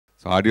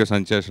So audio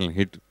sensational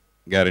hit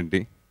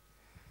guarantee.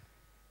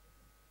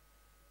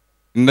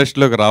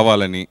 ఇండస్ట్రీలోకి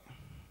రావాలని,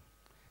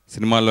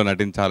 సినిమాల్లో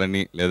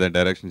నటించాలని, లేదా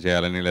డైరెక్షన్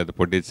చేయాలని, లేదా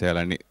ప్రొడ్యూస్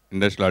చేయాలని,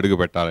 ఇండస్ట్రీలో అడుగు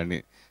పెట్టాలని,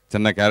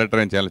 చిన్న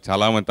క్యారెక్టర్ ఏం చేయాలని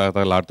చాలామంది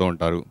తహతహలాడుతూ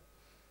ఉంటారు.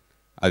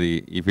 అది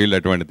ఈ ఫీల్డ్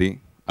అటువంటిది.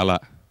 అలా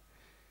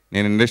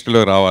నేను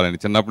ఇండస్ట్రీలోకి రావాలని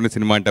చిన్నప్పటి నుంచి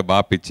సినిమా అంటే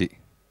బాగా పిచ్చి.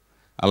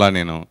 అలా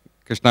నేను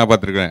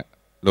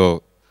కృష్ణాపత్రికలో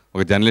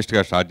ఒక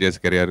జర్నలిస్ట్గా స్టార్ట్ చేసి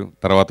కెరియర్,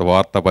 తర్వాత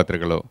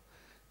వార్తాపత్రికలో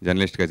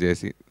జర్నలిస్ట్గా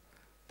చేసి,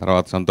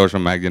 తర్వాత సంతోషం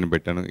మ్యాగజైన్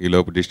పెట్టాను.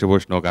 ఈలోపు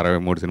డిస్ట్రిబ్యూషన్ ఒక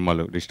 63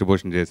 సినిమాలు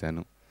డిస్ట్రిబ్యూషన్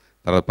చేశాను.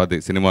 తర్వాత 10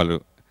 సినిమాలు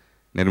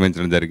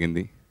నిర్మించడం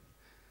జరిగింది.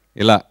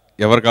 ఇలా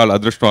ఎవరి కావాలి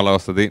అదృష్టం అలా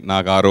వస్తుంది.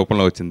 నాకు ఆ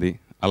రూపంలో వచ్చింది.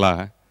 అలా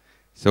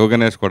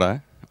శివగణేష్ కూడా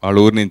వాళ్ళ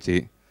ఊరి నుంచి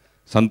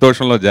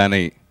సంతోషంలో జాయిన్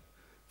అయ్యి,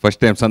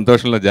 ఫస్ట్ టైం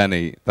సంతోషంలో జాయిన్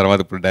అయ్యి, తర్వాత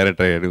ఇప్పుడు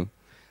డైరెక్టర్ అయ్యాడు.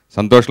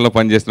 సంతోషంలో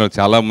పనిచేసిన వాళ్ళు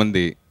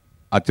చాలామంది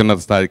అత్యున్నత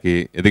స్థాయికి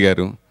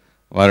ఎదిగారు.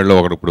 వారిలో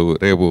ఒకడు ఇప్పుడు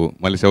రేపు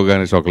మళ్ళీ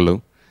శివగణేష్ ఒకళ్ళు.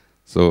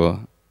 సో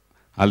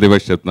ఆల్ ది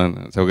బెస్ట్ చెప్తున్నాను.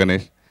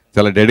 శివగణేష్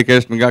చాలా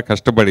డెడికేషన్గా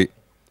కష్టపడి,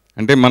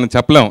 అంటే మనం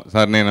చెప్పలేం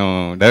సార్ నేను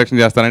డైరెక్షన్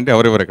చేస్తానంటే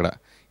ఎవరెవరు ఇక్కడ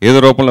ఏదో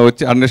రూపంలో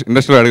వచ్చి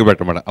ఇండస్ట్రీలో అడుగు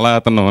పెట్టమాట. అలా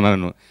అతను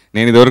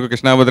నేను ఇదివరకు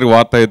కృష్ణాపత్రిక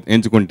వార్త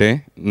ఎంచుకుంటే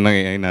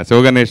ఆయన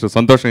శివగణేష్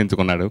సంతోషం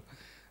ఎంచుకున్నాడు.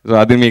 సో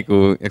అది మీకు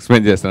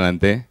ఎక్స్ప్లెయిన్ చేస్తాను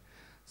అంతే.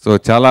 సో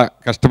చాలా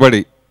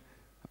కష్టపడి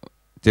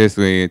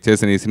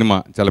చేసిన ఈ సినిమా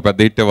చాలా పెద్ద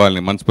హిట్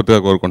అవ్వాలని మనస్ఫూర్తిగా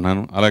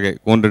కోరుకుంటున్నాను. అలాగే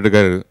కోన్రెడ్డి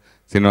గారు,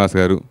 శ్రీనివాస్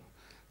గారు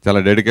చాలా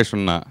డెడికేషన్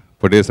ఉన్న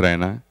ప్రొడ్యూసర్.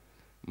 ఆయన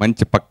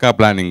మంచి పక్కా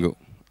ప్లానింగు,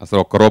 అసలు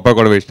 ₹1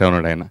 కూడా వేస్ట్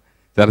అవ్వనాడు ఆయన.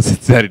 చాలా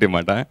సిన్సియారిటీ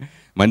మాట.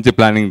 మంచి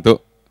ప్లానింగ్తో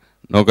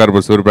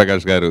నౌకార్పూర్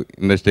సూర్యప్రకాష్ గారు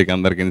ఇండస్ట్రీకి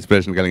అందరికీ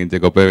ఇన్స్పిరేషన్ కలిగించే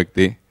గొప్ప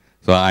వ్యక్తి.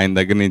 సో ఆయన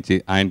దగ్గర నుంచి,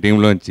 ఆయన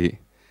టీంలోంచి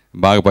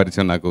బాగా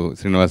పరిచయం నాకు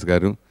శ్రీనివాస్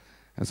గారు.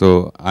 సో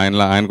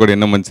ఆయన కూడా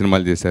ఎన్నో మంచి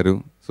సినిమాలు చేశారు.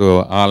 సో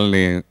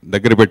వాళ్ళని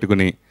దగ్గర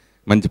పెట్టుకుని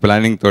మంచి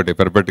ప్లానింగ్ తోటి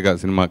పర్ఫెక్ట్గా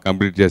సినిమా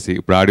కంప్లీట్ చేసి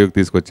ఇప్పుడు ఆడియోకి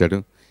తీసుకొచ్చాడు.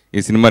 ఈ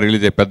సినిమా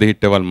రిలీజ్ అయ్యి పెద్ద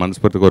హిట్ అవ్వాలని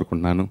మనస్ఫూర్తి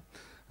కోరుకుంటున్నాను.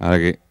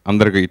 అలాగే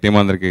అందరికీ, ఈ టీం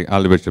అందరికీ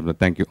ఆల్ ది బెస్ట్ చెప్తాను.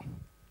 Thank you.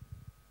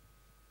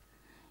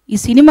 ఈ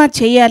సినిమా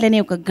చేయాలనే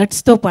ఒక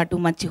గట్స్తో పాటు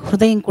మంచి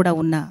హృదయం కూడా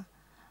ఉన్న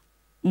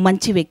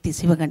మంచి వ్యక్తి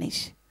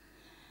శివగణేష్.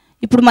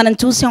 ఇప్పుడు మనం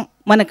చూసాం,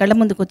 మన కళ్ళ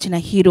ముందుకు వచ్చిన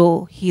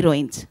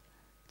హీరోయిన్స్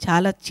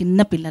చాలా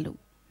చిన్న పిల్లలు,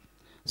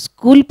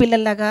 స్కూల్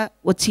పిల్లల్లాగా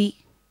వచ్చి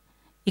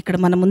ఇక్కడ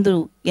మన ముందు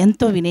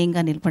ఎంతో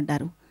వినయంగా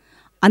నిలబడ్డారు.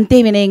 అంతే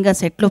వినయంగా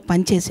సెట్లో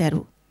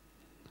పనిచేశారు.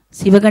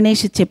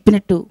 శివగణేష్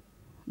చెప్పినట్టు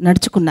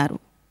నడుచుకున్నారు.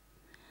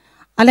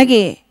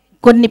 అలాగే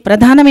కొన్ని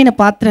ప్రధానమైన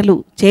పాత్రలు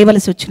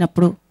చేయవలసి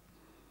వచ్చినప్పుడు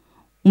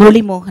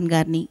మురళీమోహన్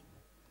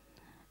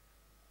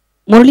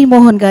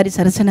గారి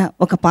సరసన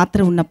ఒక పాత్ర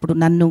ఉన్నప్పుడు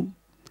నన్ను,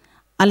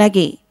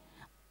 అలాగే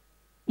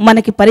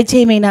మనకి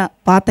పరిచయమైన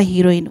పాత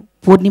హీరోయిన్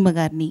పూర్ణిమ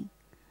గారిని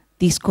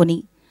తీసుకొని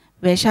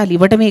వేషాలు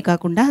ఇవ్వడమే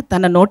కాకుండా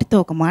తన నోటితో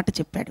ఒక మాట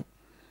చెప్పాడు,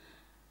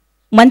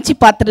 మంచి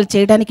పాత్రలు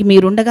చేయడానికి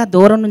మీరుండగా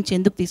దూరం నుంచి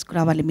ఎందుకు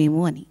తీసుకురావాలి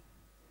మేము అని.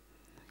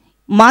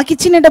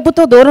 మాకిచ్చిన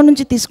డబ్బుతో దూరం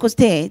నుంచి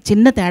తీసుకొస్తే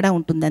చిన్న తేడా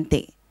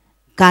ఉంటుందంతే,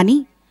 కానీ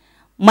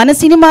మన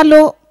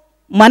సినిమాలో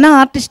మన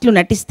ఆర్టిస్టులు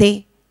నటిస్తే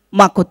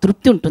మాకు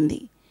తృప్తి ఉంటుంది.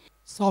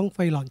 Song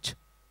 5 launch.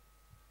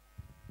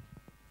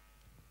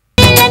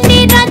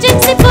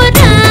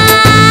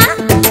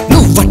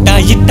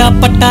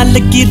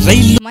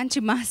 మంచి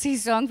మాసీ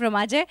సాంగ్ ఫ్రమ్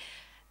అజయ్.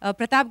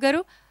 ప్రతాప్ గారు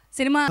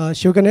సినిమా.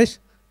 శివగణేష్,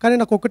 కానీ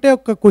నాకు ఒకటే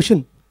ఒక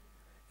క్వశ్చన్.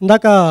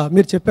 ఇందాక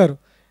మీరు చెప్పారు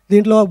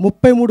దీంట్లో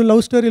 33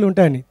 లవ్ స్టోరీలు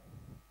ఉంటాయని.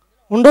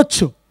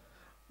 ఉండొచ్చు,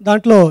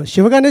 దాంట్లో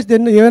శివగణేష్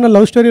దీన్ని ఏమైనా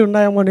లవ్ స్టోరీ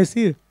ఉన్నాయేమో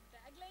అనేసి.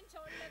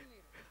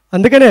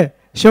 అందుకనే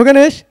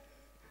శివగణేష్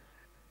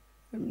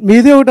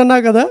మీది ఒకటి అన్నా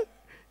కదా,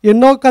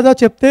 ఎన్నో కథ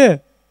చెప్తే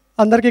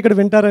అందరికీ ఇక్కడ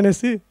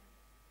వింటారనేసి.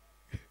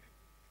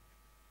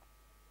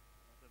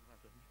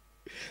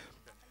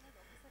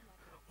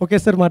 ఓకే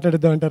సార్,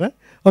 మాట్లాడిద్దాం అంటారా?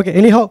 ఓకే,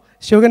 ఎనీహౌ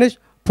శివగణేష్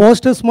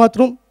పోస్టర్స్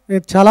మాత్రం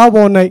చాలా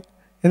బాగున్నాయి.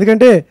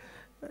 ఎందుకంటే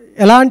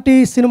ఎలాంటి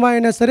సినిమా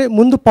అయినా సరే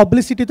ముందు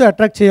పబ్లిసిటీతో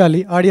అట్రాక్ట్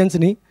చేయాలి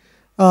ఆడియన్స్ని,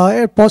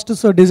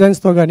 పోస్టర్స్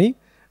డిజైన్స్తో. కానీ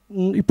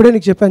ఇప్పుడే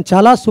నీకు చెప్పాను,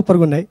 చాలా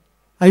సూపర్గా ఉన్నాయి.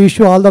 I wish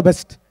you all the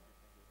best.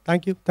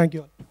 Thank you. Thank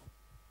you.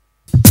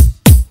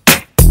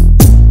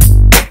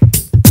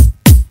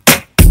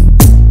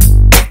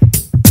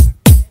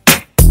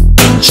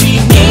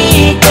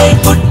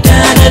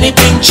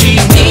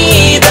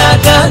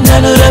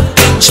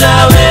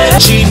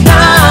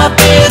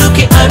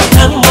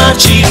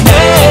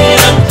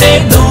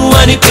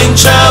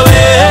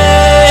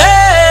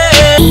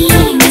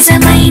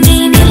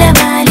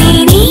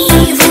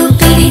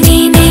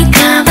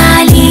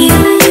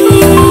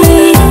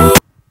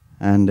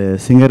 And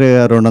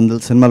సింగర్గా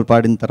 200 సినిమాలు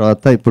పాడిన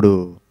తర్వాత ఇప్పుడు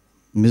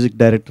మ్యూజిక్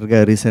డైరెక్టర్గా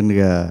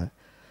రీసెంట్గా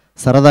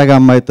సరదాగా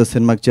అమ్మాయితో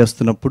సినిమాకి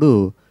చేస్తున్నప్పుడు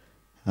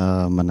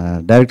మన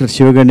డైరెక్టర్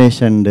శివగణేష్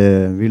అండ్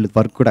వీళ్ళ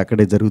వర్క్ కూడా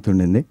అక్కడే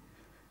జరుగుతుండింది.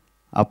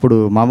 అప్పుడు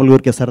మామూలు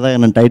ఊరికే సరదాగా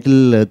నన్ను టైటిల్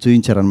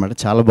చూపించారనమాట,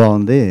 చాలా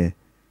బాగుంది,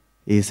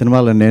 ఈ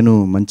సినిమాలో నేను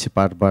మంచి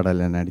పాట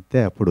పాడాలి అని అడిగితే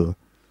అప్పుడు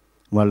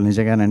వాళ్ళు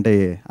నిజంగానే అంటే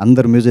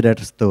అందరు మ్యూజిక్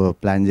డైరెక్టర్స్తో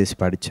ప్లాన్ చేసి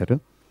పాడించారు.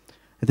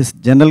 అయితే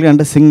జనరల్గా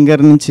అంటే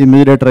సింగర్ నుంచి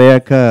మ్యూజిక్ డైరెక్టర్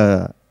అయ్యాక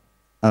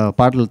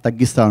పాటలు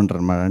తగ్గిస్తూ ఉంటారు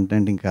అన్నమాట. అంటే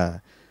ఇంకా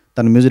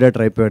తను మ్యూజిక్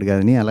డైరెక్టర్ అయిపోయాడు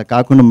కానీ అలా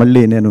కాకుండా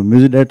మళ్ళీ నేను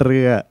మ్యూజిక్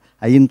డైరెక్టర్గా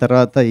అయిన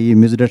తర్వాత ఈ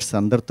మ్యూజిక్ డైరెక్టర్స్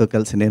అందరితో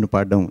కలిసి నేను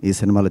పాడడం ఈ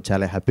సినిమాలో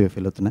చాలా హ్యాపీగా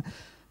ఫీల్ అవుతున్నా.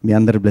 మీ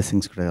అందరి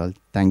బ్లెస్సింగ్స్ కూడా కావాలి.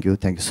 థ్యాంక్ యూ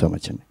సో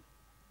మచ్ అండి.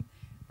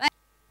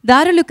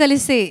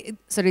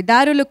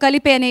 దారులు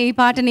కలిపే అనే ఈ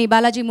పాటని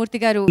బాలాజీ మూర్తి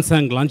గారు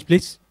సాంగ్ లాంచ్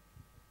ప్లీజ్.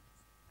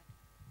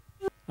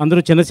 అందరూ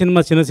చిన్న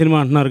సినిమా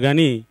అంటున్నారు,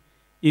 కానీ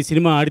ఈ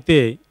సినిమా ఆడితే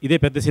ఇదే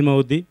పెద్ద సినిమా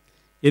అవుద్ది.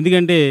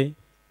 ఎందుకంటే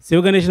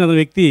శివగణేశన్ అనే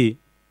వ్యక్తి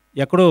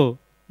ఎక్కడో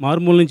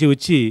మారుమూల నుంచి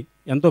వచ్చి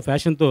ఎంతో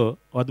ఫ్యాషన్తో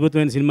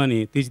అద్భుతమైన సినిమాని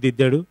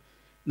తీర్చిదిద్దాడు.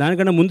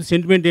 దానికన్నా ముందు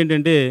సెంటిమెంట్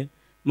ఏంటంటే,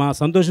 మా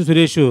సంతోషం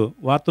సురేష్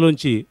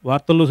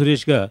వార్తల్లో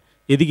సురేష్గా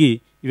ఎదిగి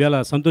ఈవేళ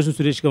సంతోషం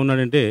సురేష్గా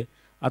ఉన్నాడంటే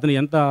అతను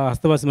ఎంత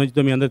హస్తవాసి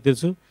మంచితో మీ అందరికీ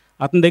తెలుసు.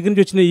 అతని దగ్గర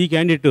నుంచి వచ్చిన ఈ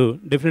క్యాండిడేట్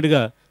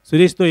డెఫినెట్గా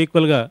సురేష్తో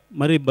ఈక్వల్గా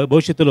మరి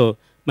భవిష్యత్తులో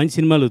మంచి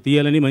సినిమాలు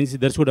తీయాలని, మంచి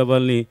దర్శకుడు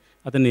అవ్వాలని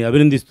అతన్ని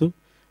అభినందిస్తూ,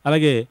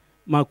 అలాగే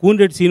మా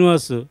కూన్రెడ్డి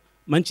శ్రీనివాస్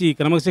మంచి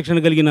క్రమశిక్షణ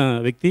కలిగిన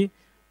వ్యక్తి.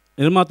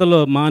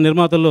 మా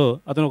నిర్మాతల్లో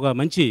అతను ఒక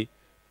మంచి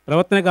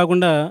ప్రవర్తనే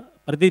కాకుండా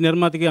ప్రతి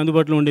నిర్మాతకి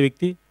అందుబాటులో ఉండే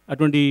వ్యక్తి.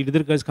 అటువంటి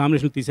ఇద్దరు కలిసి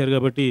కాంబినేషన్ తీశారు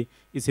కాబట్టి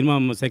ఈ సినిమా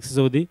సక్సెస్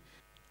అవుద్ది.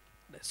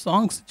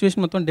 సాంగ్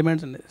సిచ్యువేషన్ మొత్తం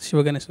డిమాండ్స్ అండి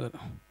శివగణేష్ గారు.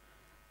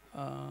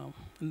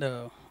 అండ్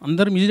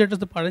అందరూ మ్యూజిక్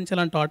డైరెక్టర్స్తో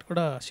పాడించాలంటే ఆర్ట్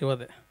కూడా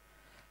శివదే.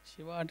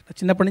 శివ అంటే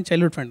చిన్నప్పటి నుంచి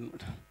చైల్డ్హుడ్ ఫ్రెండ్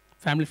అనమాట,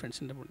 ఫ్యామిలీ ఫ్రెండ్స్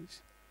చిన్నప్పటి నుంచి.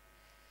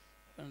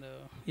 అండ్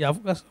ఈ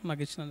అవకాశం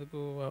నాకు ఇచ్చినందుకు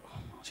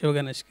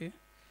శివగణేష్కి.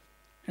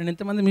 అండ్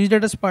ఇంతమంది మ్యూజిక్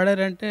డైరెక్టర్స్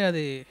పాడారంటే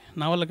అది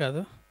నా వల్ల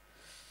కాదు,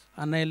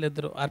 అన్నయ్యలు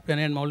ఇద్దరు ఆర్పి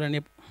అన్నయ్య అండ్ మౌలి అని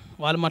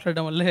వాళ్ళు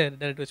మాట్లాడడం వల్లే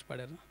డైరెక్ట్ వచ్చి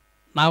పాడారు,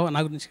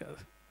 నా గురించి కాదు.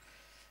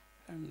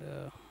 అండ్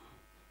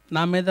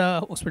నా మీద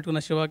హోస్ పెట్టుకున్న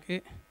శివకి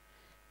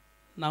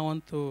నా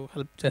వంతు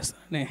హెల్ప్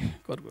చేస్తానని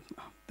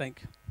కోరుకుంటున్నాను. Thank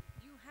you.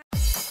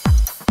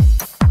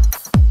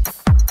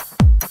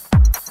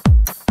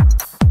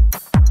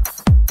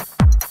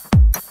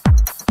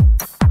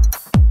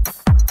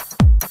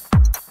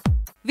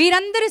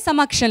 వీరందరి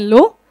సమక్షంలో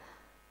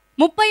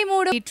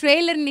 33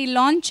 ట్రైలర్ని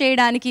లాంచ్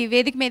చేయడానికి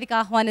వేదిక మీదకి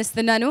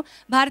ఆహ్వానిస్తున్నాను.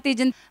 భారతీయ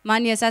జనతా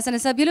మాన్య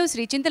శాసనసభ్యులు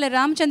శ్రీ చింతల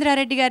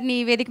రామచంద్రారెడ్డి గారిని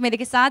వేదిక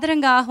మీదకి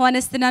సాదరంగా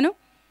ఆహ్వానిస్తున్నాను.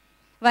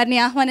 వారిని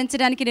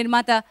ఆహ్వానించడానికి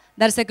నిర్మాత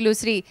దర్శకులు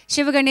శ్రీ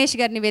శివగణేష్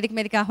గారిని వేదిక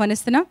మీదకి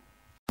ఆహ్వానిస్తున్నాం.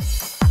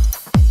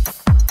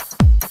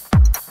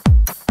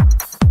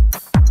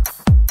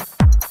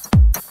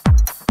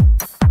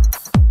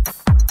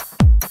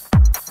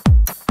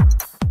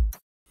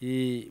 ఈ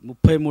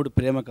 33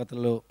 ప్రేమ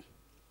కథల్లో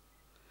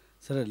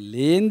సరే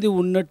లేనిది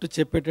ఉన్నట్టు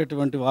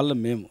చెప్పేటటువంటి వాళ్ళం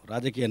మేము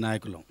రాజకీయ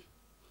నాయకులం.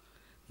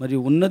 మరి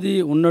ఉన్నది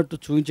ఉన్నట్టు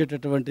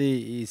చూపించేటటువంటి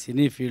ఈ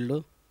సినీ ఫీల్డ్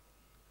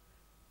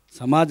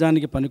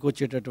సమాజానికి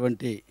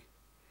పనికొచ్చేటటువంటి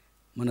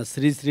మన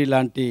శ్రీశ్రీ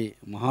లాంటి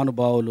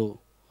మహానుభావులు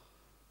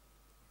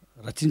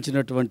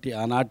రచించినటువంటి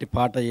ఆనాటి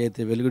పాట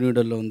ఏదైతే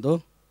వెలుగునీడల్లో ఉందో,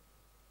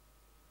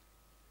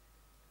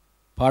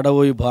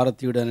 పాడబోయి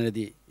భారతీయుడు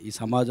అనేది ఈ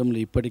సమాజంలో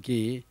ఇప్పటికీ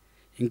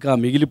ఇంకా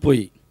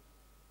మిగిలిపోయి,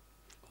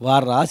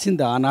 వారు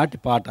రాసింది ఆనాటి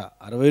పాట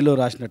 60లో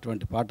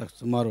రాసినటువంటి పాట,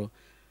 సుమారు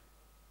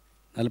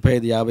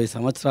 45-50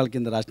 సంవత్సరాల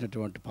కింద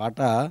రాసినటువంటి పాట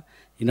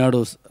ఈనాడు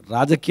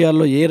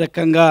రాజకీయాల్లో ఏ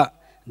రకంగా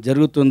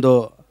జరుగుతుందో,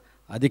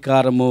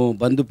 అధికారము,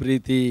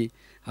 బంధుప్రీతి,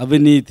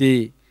 అవినీతి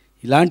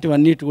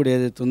ఇలాంటివన్నిటి కూడా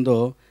ఏదైతే ఉందో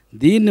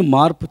దీన్ని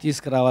మార్పు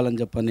తీసుకురావాలని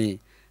చెప్పని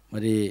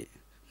మరి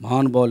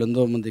మహానుభావులు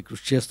ఎంతో మంది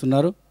కృషి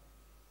చేస్తున్నారు.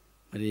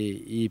 మరి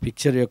ఈ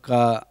పిక్చర్ యొక్క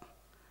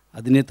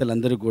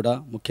అధినేతలందరూ కూడా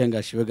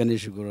ముఖ్యంగా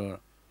శివగణేష్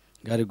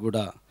గారికి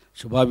కూడా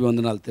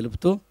శుభాభివందనాలు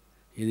తెలుపుతూ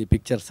ఇది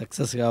పిక్చర్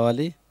సక్సెస్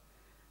కావాలి,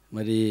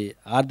 మరి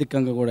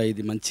ఆర్థికంగా కూడా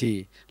ఇది మంచి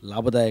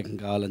లాభదాయకం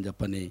కావాలని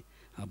చెప్పని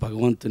ఆ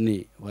భగవంతుని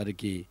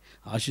వారికి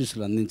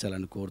ఆశీస్సులు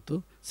అందించాలని కోరుతూ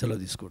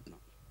సెలవు తీసుకుంటున్నాం.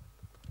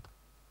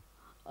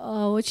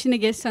 వచ్చిన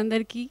గెస్ట్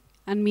అందరికీ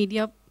and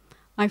media,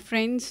 my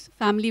friends,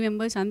 family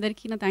members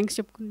అందరికీ నా థ్యాంక్స్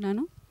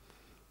చెప్పుకుంటున్నాను.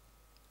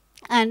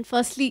 అండ్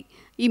ఫస్ట్లీ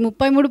ఈ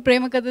 33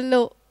 ప్రేమ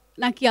కథల్లో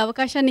నాకు ఈ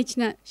అవకాశాన్ని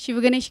ఇచ్చిన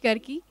శివగణేష్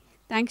గారికి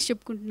థ్యాంక్స్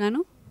చెప్పుకుంటున్నాను.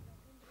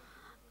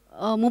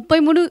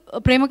 33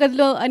 ప్రేమ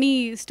కథలో అని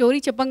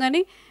స్టోరీ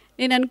చెప్పంగానే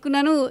నేను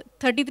అనుకున్నాను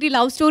 33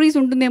 లవ్ స్టోరీస్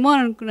ఉంటుందేమో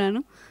అని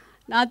అనుకున్నాను.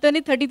 నాతోనే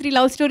 33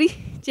 లవ్ స్టోరీ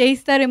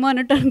చేయిస్తారేమో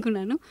అన్నట్టు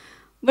అనుకున్నాను.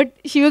 బట్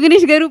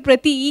శివగణేష్ గారు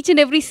ప్రతి ఈచ్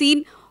అండ్ ఎవ్రీ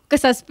సీన్ ఒక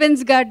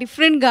సస్పెన్స్గా,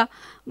 డిఫరెంట్గా,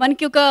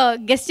 మనకి ఒక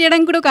గెస్ట్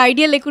చేయడానికి కూడా ఒక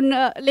ఐడియా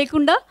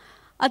లేకుండా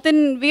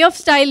అతని వే ఆఫ్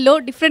స్టైల్లో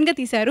డిఫరెంట్గా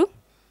తీశారు.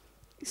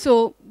 సో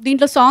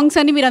దీంట్లో సాంగ్స్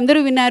అని మీరు అందరూ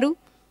విన్నారు,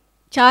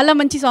 చాలా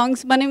మంచి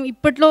సాంగ్స్. మనం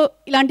ఇప్పట్లో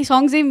ఇలాంటి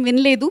సాంగ్స్ ఏం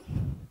వినలేదు.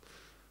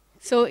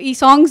 సో ఈ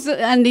సాంగ్స్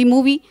అండ్ ఈ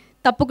మూవీ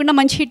తప్పకుండా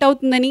మంచి హిట్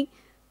అవుతుందని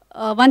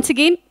వన్స్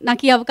అగైన్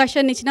నాకు ఈ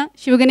అవకాశాన్ని ఇచ్చిన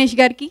శివగణేష్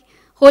గారికి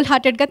హోల్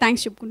హార్టెడ్గా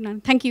థ్యాంక్స్ చెప్పుకుంటున్నాను.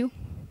 Thank you.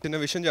 చిన్న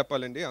విషయం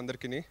చెప్పాలండి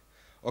అందరికీ.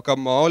 ఒక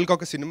మామూలుగా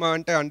ఒక సినిమా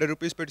అంటే 100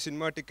 రూపీస్ పెట్టి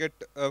సినిమా టికెట్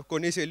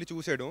కొనేసి వెళ్ళి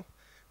చూసాడు.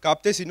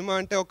 కాకపోతే సినిమా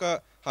అంటే ఒక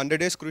 100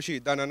 days కృషి,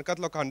 దాని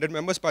వెనకాల ఒక 100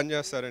 members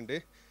పనిచేస్తారండి.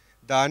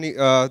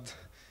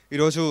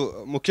 ఈరోజు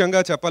ముఖ్యంగా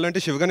చెప్పాలంటే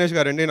శివగణేష్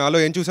గారండి, నాలో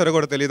ఏం చూసారో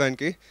కూడా తెలియదు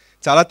ఆయనకి.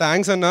 చాలా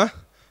థ్యాంక్స్ అన్న,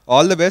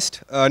 ఆల్ ది బెస్ట్,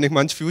 నీకు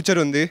మంచి ఫ్యూచర్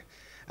ఉంది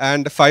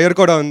అండ్ ఫైర్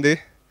కూడా ఉంది.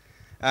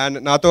 అండ్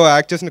నాతో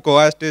యాక్ట్ చేసిన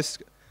కో-ఆర్టిస్ట్,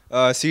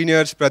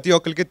 సీనియర్స్ ప్రతి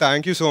ఒక్కరికి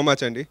థ్యాంక్ యూ సో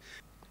మచ్ అండి.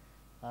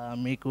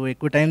 మీకు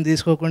ఎక్కువ టైం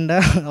తీసుకోకుండా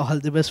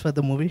all the best for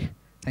the movie.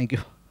 Thank you.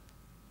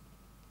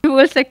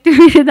 बोल सकती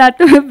हूँ मेरे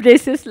दांतों में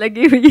ब्रेसेस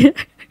लगी हुई है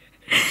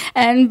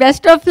and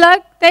best of luck.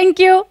 Thank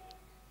you.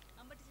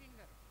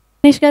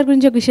 Ganesh గారి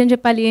గురించి ఒక విషయం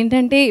చెప్పాలి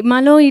ఏంటంటే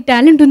మాలో ఈ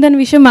టాలెంట్ ఉందన్న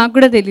విషయం మాకు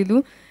కూడా తెలీదు.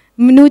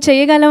 నువ్వు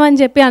చేయగలవు అని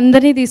చెప్పి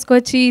అందరినీ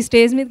తీసుకొచ్చి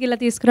స్టేజ్ మీదకి ఇలా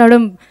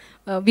తీసుకురావడం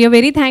we are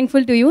very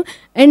thankful to you.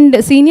 And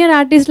senior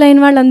ఆర్టిస్టులు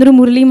అయిన వాళ్ళందరూ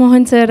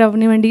మురళీమోహన్ సార్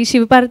అవనివ్వండి,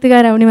 శివపార్వతి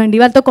గారు అవనివ్వండి,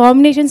 వాళ్ళతో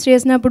కాంబినేషన్స్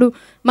చేసినప్పుడు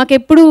మాకు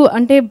ఎప్పుడు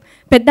అంటే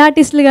పెద్ద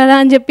ఆర్టిస్టులు కదా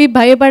అని చెప్పి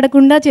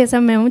భయపడకుండా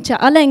చేసాం. మేము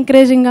చాలా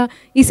ఎంకరేజింగ్గా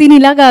ఈ సీన్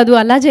ఇలా కాదు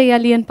అలా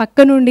చేయాలి అని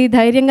పక్క నుండి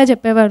ధైర్యంగా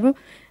చెప్పేవారు.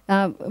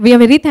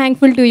 We are very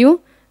thankful to you.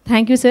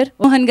 Thank you sir.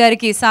 Mohan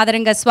గారికి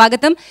సాదరంగా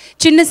స్వాగతం.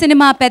 చిన్న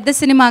సినిమా పెద్ద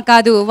సినిమా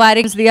కాదు,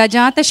 వారి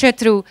అజాత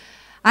శత్రు.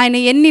 ఆయన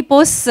ఎన్ని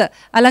పోస్ట్స్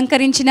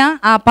అలంకరించినా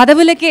ఆ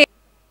పదవులకే.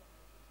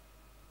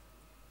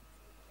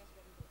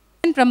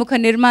 ప్రముఖ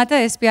నిర్మాత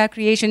ఎస్పీఆర్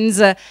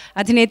క్రియేషన్స్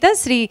అధినేత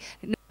శ్రీ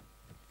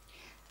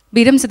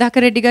బీరం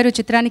సుధాకర్ రెడ్డి గారు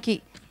చిత్రానికి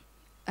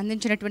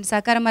అందించినటువంటి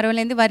సహకారం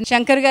మరవలేంది. వారిని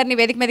శంకర్ గారిని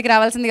వేదిక మీదకి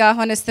రావాల్సిందిగా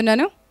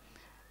ఆహ్వానిస్తున్నాను.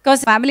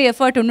 బికాస్ ఫ్యామిలీ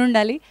ఎఫర్ట్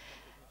ఉండాలి.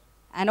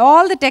 And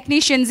all the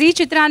technicians. ఈ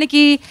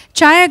చిత్రానికి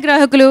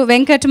ఛాయాగ్రాహకులు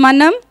వెంకట్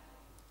మన్నం,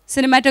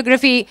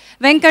 సినిమాటోగ్రఫీ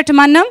వెంకట్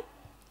మన్నం,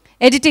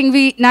 ఎడిటింగ్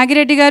వి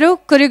నాగిరెడ్డి గారు,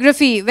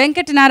 కొరియోగ్రఫీ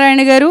వెంకట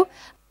నారాయణ గారు.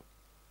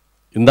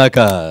 ఇందాక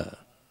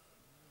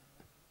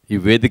ఈ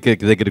వేదిక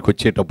దగ్గరికి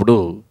వచ్చేటప్పుడు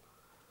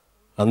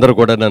అందరూ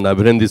కూడా నన్ను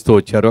అభినందిస్తూ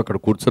వచ్చారు. అక్కడ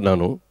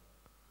కూర్చున్నాను.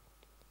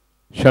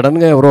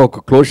 సడన్గా ఎవరో ఒక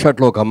క్లోజ్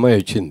షాట్లో ఒక అమ్మాయి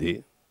వచ్చింది.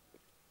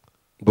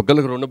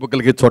 బుగ్గలకి 2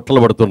 బుగ్గలకి చొట్టలు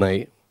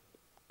పడుతున్నాయి.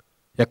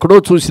 ఎక్కడో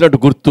చూసినట్టు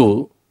గుర్తు.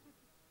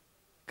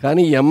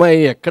 కానీ ఈ అమ్మాయి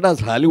ఎక్కడ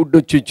హాలీవుడ్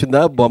నుంచి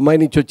వచ్చిందా, బొమ్మాయి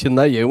నుంచి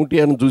వచ్చిందా ఏమిటి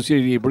అని చూసి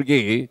ఇప్పటికీ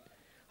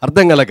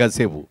అర్థం కాలే.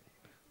 కాసేపు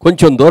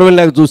కొంచెం దూరం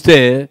వెళ్ళాక చూస్తే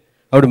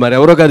ఆవిడ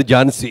మరెవరో కాదు,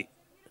 ఝాన్సీ.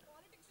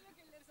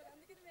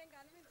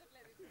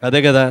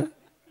 అదే కదా,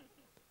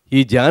 ఈ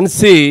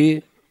ఝాన్సీ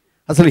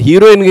అసలు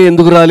హీరోయిన్గా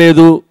ఎందుకు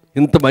రాలేదు?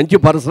 ఇంత మంచి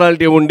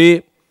పర్సనాలిటీ ఉండి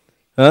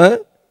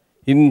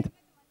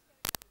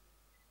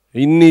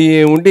ఇన్ని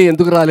ఉండి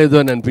ఎందుకు రాలేదు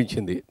అని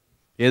అనిపించింది.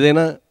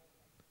 ఏదైనా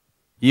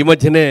ఈ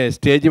మధ్యనే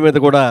స్టేజ్ మీద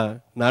కూడా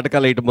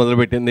నాటకాలు వేయటం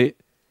మొదలుపెట్టింది.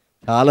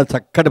 చాలా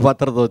చక్కటి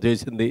పాత్రతో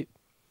చేసింది.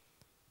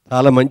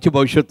 చాలా మంచి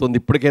భవిష్యత్తు ఉంది.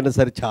 ఇప్పటికైనా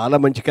సరే చాలా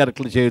మంచి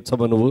క్యారెక్టర్లు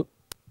చేయొచ్చమ్మా, నువ్వు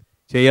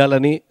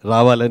చేయాలని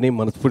రావాలని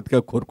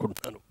మనస్ఫూర్తిగా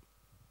కోరుకుంటున్నాను.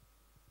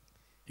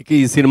 ఇక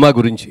ఈ సినిమా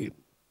గురించి,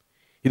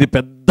 ఇది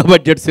పెద్ద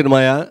బడ్జెట్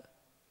సినిమాయా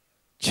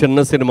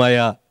చిన్న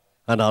సినిమాయా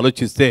అని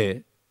ఆలోచిస్తే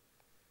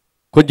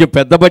కొంచెం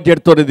పెద్ద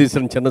బడ్జెట్తోనే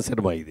తీసిన చిన్న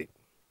సినిమా ఇది.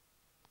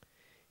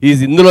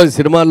 ఇందులో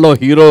సినిమాల్లో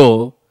హీరో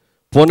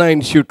పూనా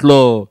ఇన్స్టిట్యూట్లో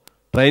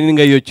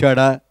ట్రైనింగ్ అయ్యి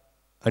వచ్చాడా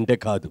అంటే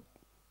కాదు.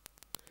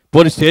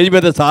 పోనీ స్టేజ్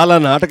మీద చాలా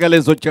నాటకాలు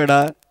వేసి వచ్చాడా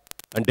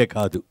అంటే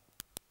కాదు.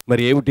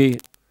 మరి ఏమిటి?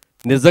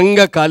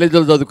 నిజంగా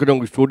కాలేజీలో చదువుకునే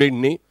ఒక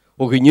స్టూడెంట్ని,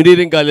 ఒక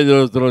ఇంజనీరింగ్ కాలేజీలో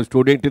చదువుతున్న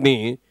స్టూడెంట్ని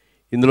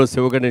ఇందులో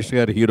శివగణేష్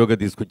గారు హీరోగా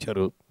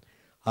తీసుకొచ్చారు.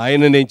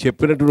 ఆయన నేను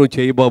చెప్పినట్టు నువ్వు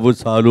చేయి బాబు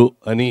చాలు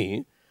అని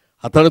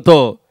అతనితో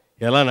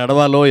ఎలా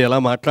నడవాలో, ఎలా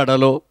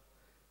మాట్లాడాలో,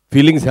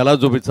 ఫీలింగ్స్ ఎలా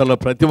చూపించాలో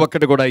ప్రతి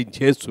ఒక్కటి కూడా ఆయన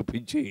చేసి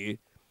చూపించి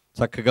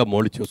చక్కగా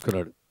మోల్డ్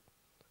చేసుకున్నాడు.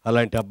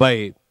 అలాంటి అబ్బాయి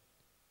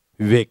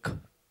వివేక్.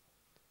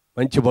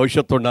 మంచి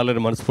భవిష్యత్తు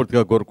ఉండాలని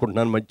మనస్ఫూర్తిగా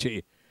కోరుకుంటున్నాను. మంచి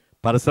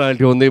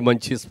పర్సనాలిటీ ఉంది,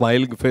 మంచి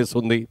స్మైలింగ్ ఫేస్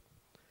ఉంది.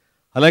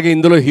 అలాగే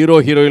ఇందులో హీరో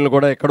హీరోయిన్లు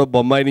కూడా ఎక్కడో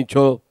బొంబాయి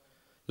నుంచో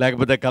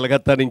లేకపోతే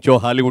కలకత్తా నుంచో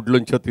హాలీవుడ్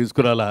నుంచో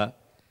తీసుకురాలా,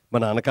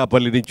 మన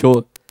అనకాపల్లి నుంచో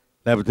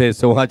లేకపోతే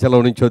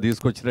సింహాచలం నుంచో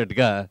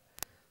తీసుకొచ్చినట్టుగా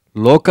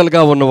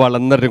లోకల్గా ఉన్న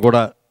వాళ్ళందరినీ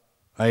కూడా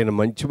ఆయన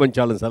మంచి మంచి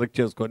వాళ్ళని సెలెక్ట్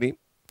చేసుకొని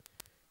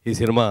ఈ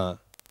సినిమా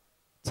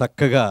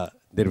చక్కగా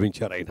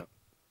నిర్మించారు. ఆయన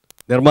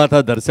నిర్మాత,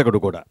 దర్శకుడు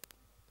కూడా.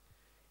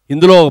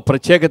 ఇందులో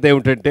ప్రత్యేకత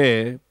ఏమిటంటే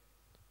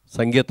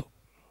సంగీతం.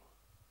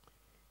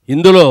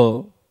 ఇందులో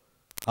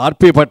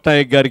ఆర్పి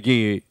పట్నాయక్ గారికి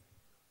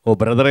ఓ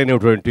బ్రదర్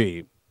అయినటువంటి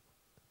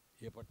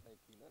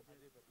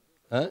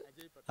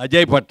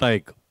అజయ్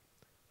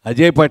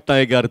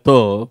పట్నాయక్ గారితో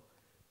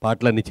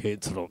పాటలన్నీ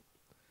చేయించడం,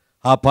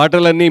 ఆ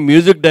పాటలన్నీ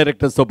మ్యూజిక్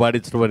డైరెక్టర్స్తో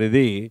పాడించడం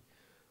అనేది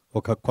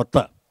ఒక కొత్త.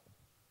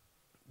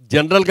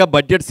 జనరల్గా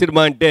బడ్జెట్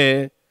సినిమా అంటే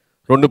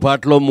 2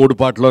 పాటలు 3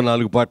 పాటలు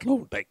 4 పాటలు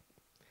ఉంటాయి.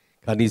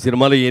 కానీ ఈ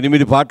సినిమాలో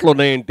 8 పాటలు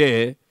ఉన్నాయంటే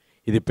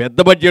ఇది పెద్ద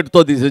బడ్జెట్తో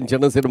తీసిన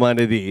చిన్న సినిమా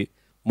అనేది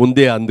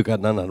ముందే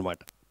అందుకన్నాను అనమాట.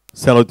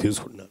 సెలవు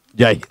తీసుకున్నాను.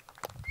 జై హింద్.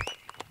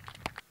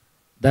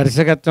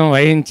 దర్శకత్వం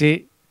వహించి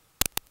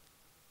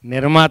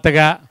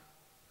నిర్మాతగా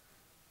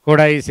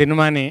కూడా ఈ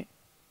సినిమాని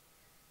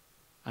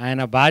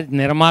ఆయన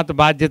నిర్మాత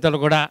బాధ్యతలు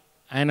కూడా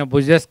ఆయన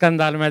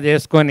భుజస్కంధాల మీద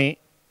వేసుకొని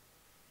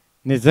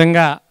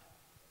నిజంగా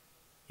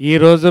ఈ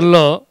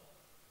రోజుల్లో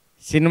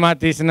సినిమా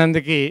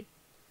తీసినందుకు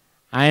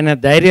ఆయన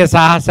ధైర్య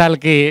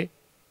సాహసాలకి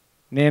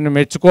నేను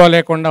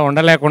మెచ్చుకోలేకుండా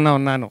ఉండలేకుండా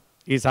ఉన్నాను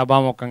ఈ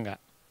సభాముఖంగా.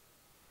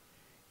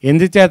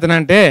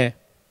 ఎందుచేతనంటే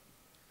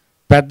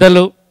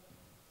పెద్దలు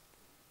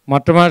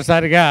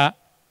మొట్టమొదటిసారిగా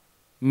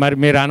మరి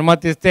మీరు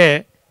అనుమతిస్తే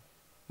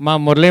మా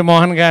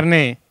మురళీమోహన్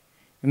గారిని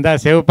ఇందా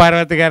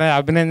శివపార్వతి గారు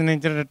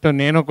అభినందించినట్టు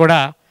నేను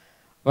కూడా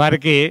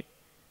వారికి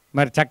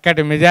మరి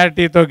చక్కటి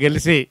మెజారిటీతో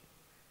గెలిచి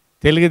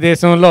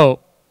తెలుగుదేశంలో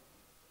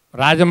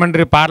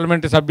రాజమండ్రి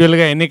పార్లమెంటు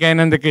సభ్యులుగా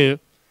ఎన్నికైనందుకు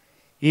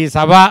ఈ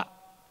సభ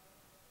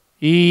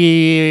ఈ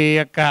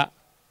యొక్క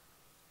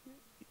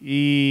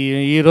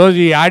ఈరోజు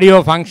ఈ ఆడియో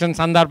ఫంక్షన్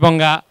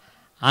సందర్భంగా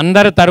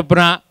అందరి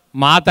తరపున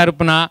మా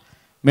తరపున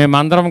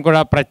మేమందరం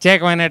కూడా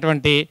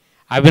ప్రత్యేకమైనటువంటి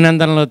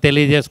అభినందనలు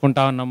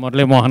తెలియజేసుకుంటా ఉన్నాం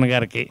మురళీమోహన్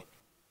గారికి.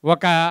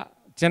 ఒక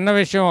చిన్న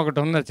విషయం ఒకటి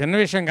ఉంది, చిన్న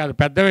విషయం కాదు,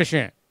 పెద్ద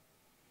విషయం.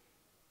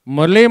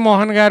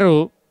 మురళీమోహన్ గారు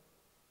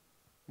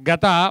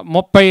గత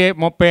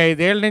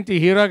 35 ఏళ్ళ నుంచి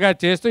హీరోగా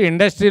చేస్తూ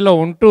ఇండస్ట్రీలో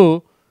ఉంటూ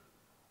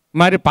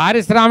మరి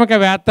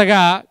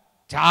పారిశ్రామికవేత్తగా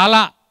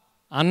చాలా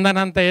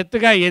అందనంత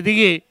ఎత్తుగా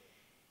ఎదిగి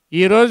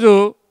ఈరోజు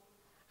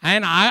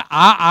ఆయన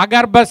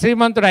ఆగర్భ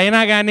శ్రీమంతుడు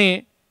అయినా కానీ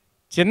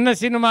చిన్న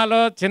సినిమాలో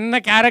చిన్న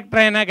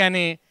క్యారెక్టర్ అయినా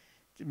కానీ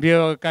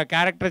ఒక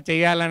క్యారెక్టర్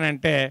చేయాలని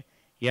అంటే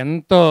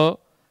ఎంతో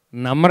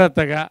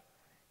నమ్రతగా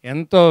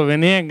ఎంతో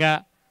వినయంగా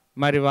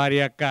మరి వారి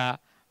యొక్క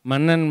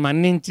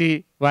మన్నించి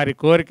వారి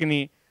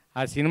కోరికని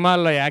ఆ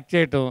సినిమాల్లో యాక్ట్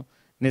చేయటం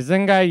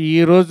నిజంగా ఈ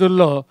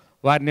రోజుల్లో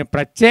వారిని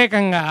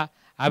ప్రత్యేకంగా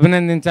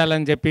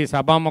అభినందించాలని చెప్పి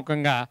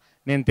సభాముఖంగా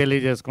నేను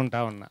తెలియజేసుకుంటా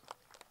ఉన్నా.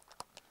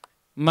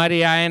 మరి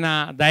ఆయన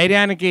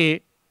ధైర్యానికి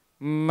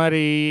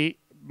మరి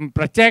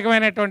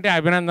ప్రత్యేకమైనటువంటి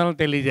అభినందనలు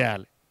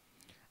తెలియజేయాలి.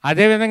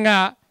 అదేవిధంగా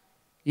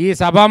ఈ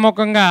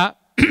సభాముఖంగా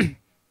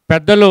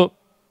పెద్దలు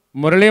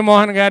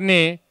మురళీమోహన్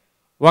గారిని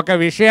ఒక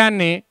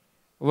విషయాన్ని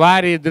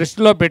వారి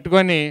దృష్టిలో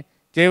పెట్టుకొని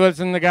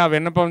చేయవలసిందిగా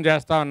విన్నపం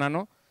చేస్తూ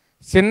ఉన్నాను.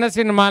 చిన్న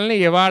సినిమాల్ని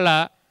ఇవాళ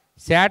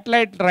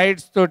శాటిలైట్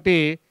రైట్స్ తోటి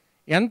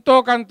ఎంతో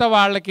కొంత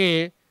వాళ్ళకి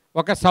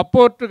ఒక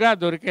సపోర్టుగా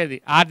దొరికేది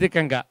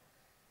ఆర్థికంగా.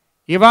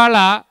 ఇవాళ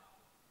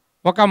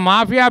ఒక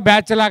మాఫియా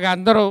బ్యాచ్ లాగా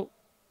అందరూ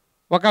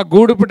ఒక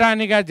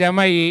గూడుపుటానిగా జమ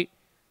అయ్యి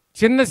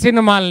చిన్న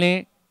సినిమాల్ని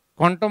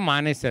కొనటం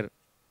మానేశారు.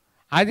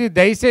 అది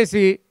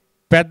దయచేసి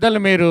పెద్దలు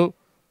మీరు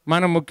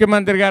మన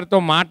ముఖ్యమంత్రి గారితో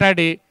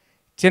మాట్లాడి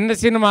చిన్న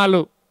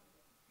సినిమాలు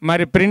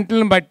మరి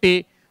ప్రింట్లను బట్టి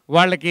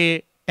వాళ్ళకి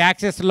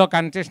ట్యాక్సెస్లో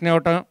కన్సెషన్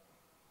ఇవ్వటం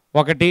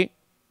ఒకటి,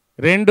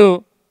 2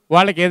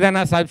 వాళ్ళకి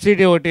ఏదైనా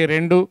సబ్సిడీ ఒకటి,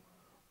 2,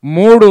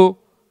 3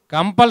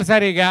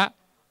 కంపల్సరీగా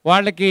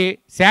వాళ్ళకి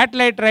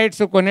శాటిలైట్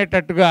రైట్స్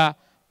కొనేటట్టుగా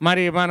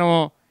మరి మనం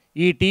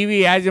ఈ టీవీ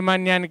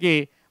యాజమాన్యానికి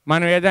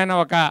మనం ఏదైనా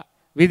ఒక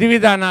విధి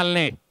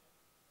విధానాలని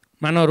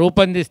మనం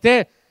రూపొందిస్తే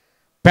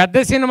పెద్ద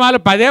సినిమాలు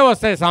 10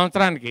 వస్తాయి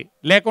సంవత్సరానికి,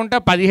 లేకుంటే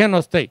 15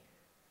 వస్తాయి.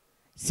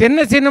 చిన్న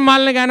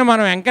సినిమాలని కానీ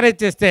మనం ఎంకరేజ్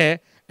చేస్తే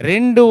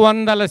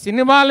 200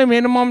 సినిమాలు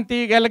మినిమం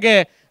తీయగలిగే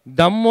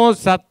దమ్ము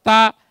సత్తా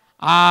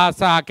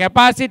ఆ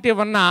కెపాసిటీ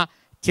ఉన్న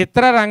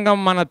చిత్రరంగం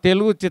మన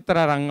తెలుగు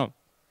చిత్రరంగం.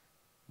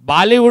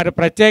 బాలీవుడ్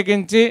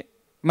ప్రత్యేకించి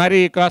మరి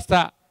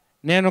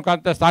నేను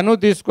కొంత స్థను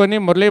తీసుకొని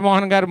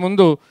మురళీమోహన్ గారి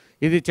ముందు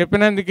ఇది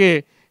చెప్పినందుకు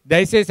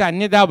దయచేసి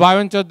అన్నిదా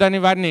భావించొద్దని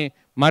వారిని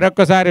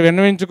మరొక్కసారి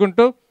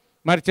విన్నవించుకుంటూ,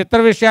 మరి చిత్ర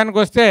విషయానికి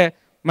వస్తే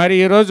మరి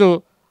ఈరోజు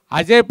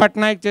అజయ్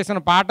పట్నాయక్ చేసిన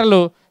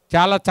పాటలు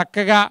చాలా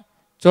చక్కగా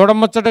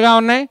చూడముచ్చటగా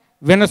ఉన్నాయి,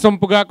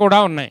 వినసొంపుగా కూడా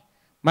ఉన్నాయి.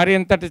 మరి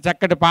ఇంతటి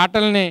చక్కటి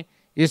పాటల్ని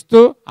ఇస్తూ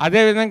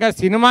అదేవిధంగా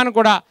సినిమాను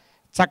కూడా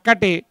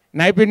చక్కటి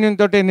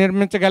నైపుణ్యంతో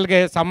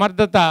నిర్మించగలిగే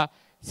సమర్థత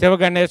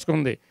శివగణేష్కు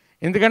ఉంది.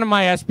 ఎందుకంటే మా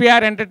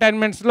ఎస్పీఆర్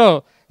ఎంటర్టైన్మెంట్స్లో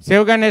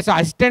శివగణేష్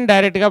అసిస్టెంట్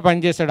డైరెక్ట్గా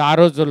పనిచేశాడు ఆ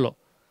రోజుల్లో.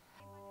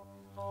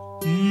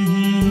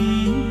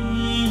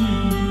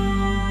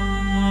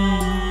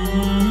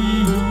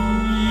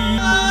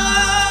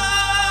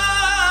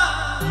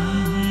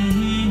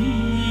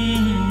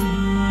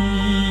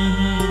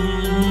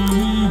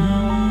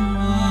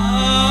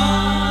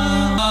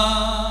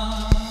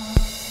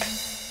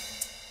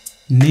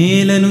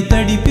 నేలను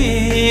తడిపే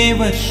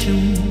వర్షం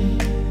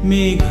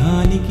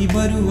మేఘానికి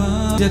బరువా,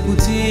 జకు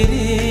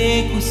చేరే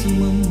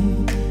కుసుమం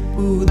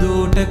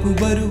పూదోటకు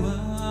బరువా.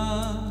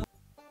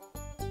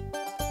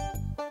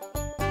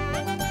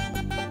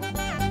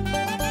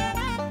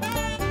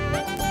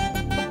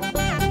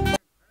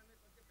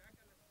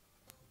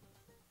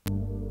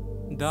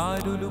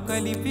 దారులు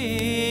కలిపే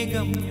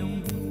గమ్యం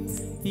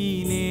ఈ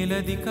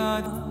నేలది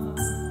కాదు.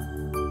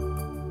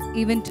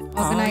 ఈవెంట్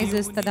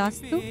ఆర్గనైజర్స్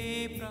తదాస్తు.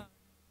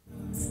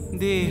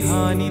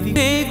 దేహానిది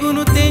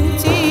పేగును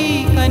తెంచి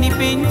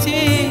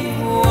కనిపెంచే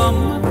ఓ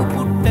అమ్మకు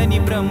పుట్టని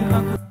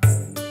బ్రహ్మకు.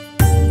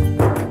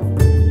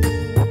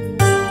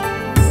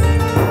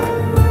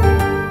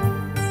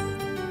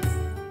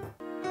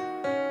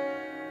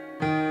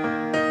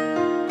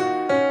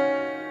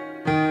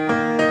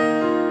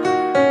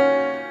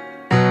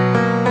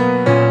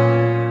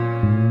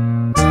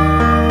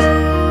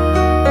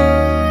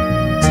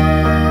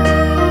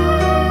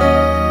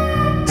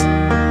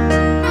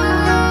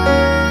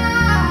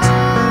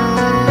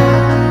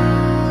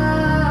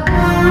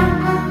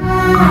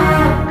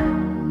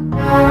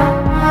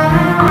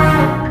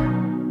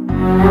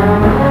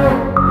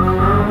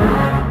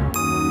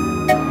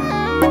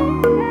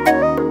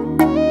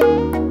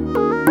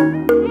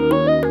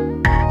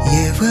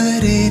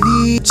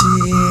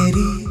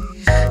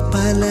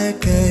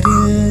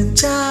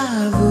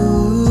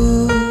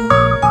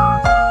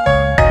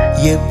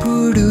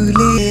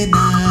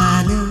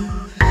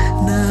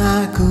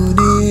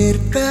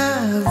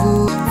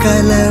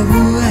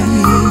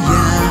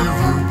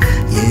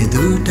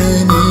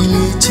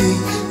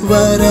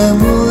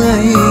 వరము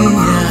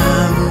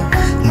అయ్యావు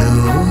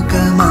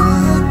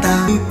లోకమంతా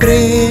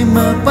ప్రేమ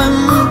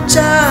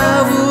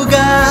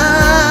పంచావుగా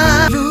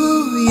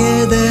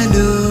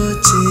ఎదలో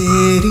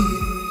చేరి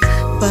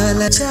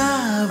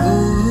పలచావు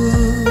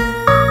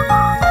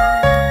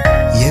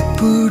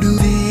ఎప్పుడు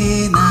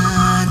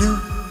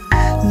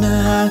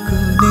నాకు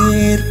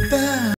నేర్పి